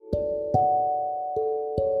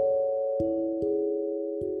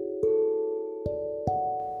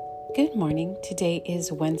Good morning. Today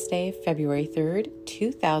is Wednesday, February 3rd,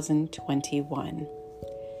 2021.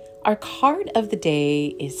 Our card of the day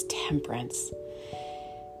is Temperance.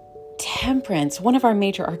 Temperance, one of our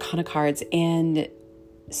major arcana cards, and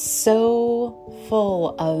so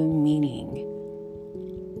full of meaning.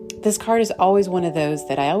 This card is always one of those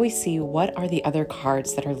that I always see what are the other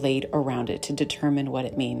cards that are laid around it to determine what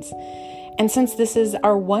it means. And since this is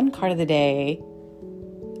our one card of the day,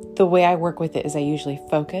 the way I work with it is I usually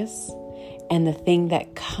focus, and the thing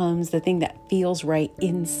that comes, the thing that feels right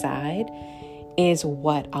inside is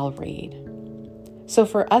what I'll read. So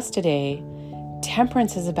for us today,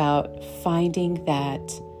 Temperance is about finding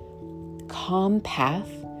that calm path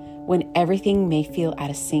when everything may feel out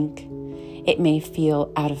of sync. It may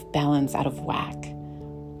feel out of balance, out of whack.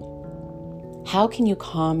 How can you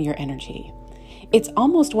calm your energy? It's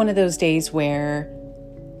almost one of those days where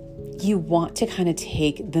you want to kind of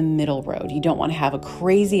take the middle road. You don't want to have a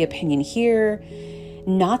crazy opinion here.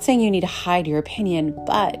 Not saying you need to hide your opinion,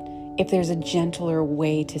 but if there's a gentler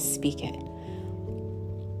way to speak it.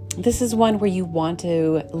 This is one where you want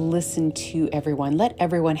to listen to everyone. Let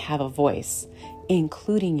everyone have a voice,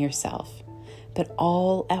 including yourself, but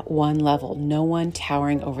all at one level, no one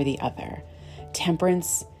towering over the other.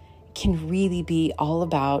 Temperance can really be all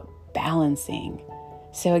about balancing.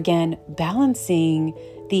 So again, balancing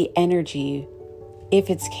the energy if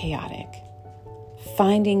it's chaotic,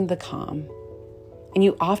 finding the calm. And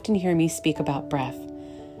you often hear me speak about breath.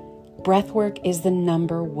 Breath work is the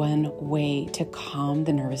number one way to calm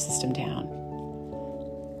the nervous system down.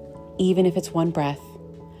 Even if it's one breath,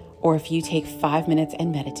 or if you take 5 minutes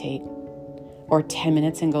and meditate, or 10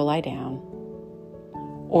 minutes and go lie down,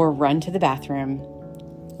 or run to the bathroom,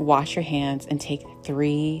 wash your hands, and take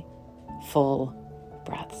 3 full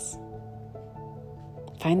breaths.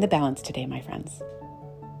 Find the balance today, my friends.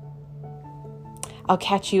 I'll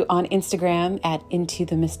catch you on Instagram at Into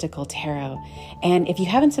the Mystical Tarot. And if you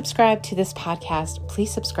haven't subscribed to this podcast,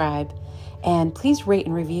 please subscribe and please rate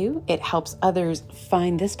and review. It helps others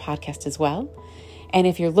find this podcast as well. And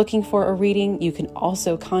if you're looking for a reading, you can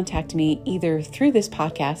also contact me either through this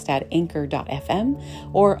podcast at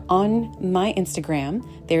anchor.fm or on my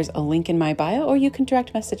Instagram. There's a link in my bio, or you can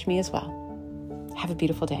direct message me as well. Have a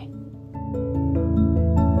beautiful day.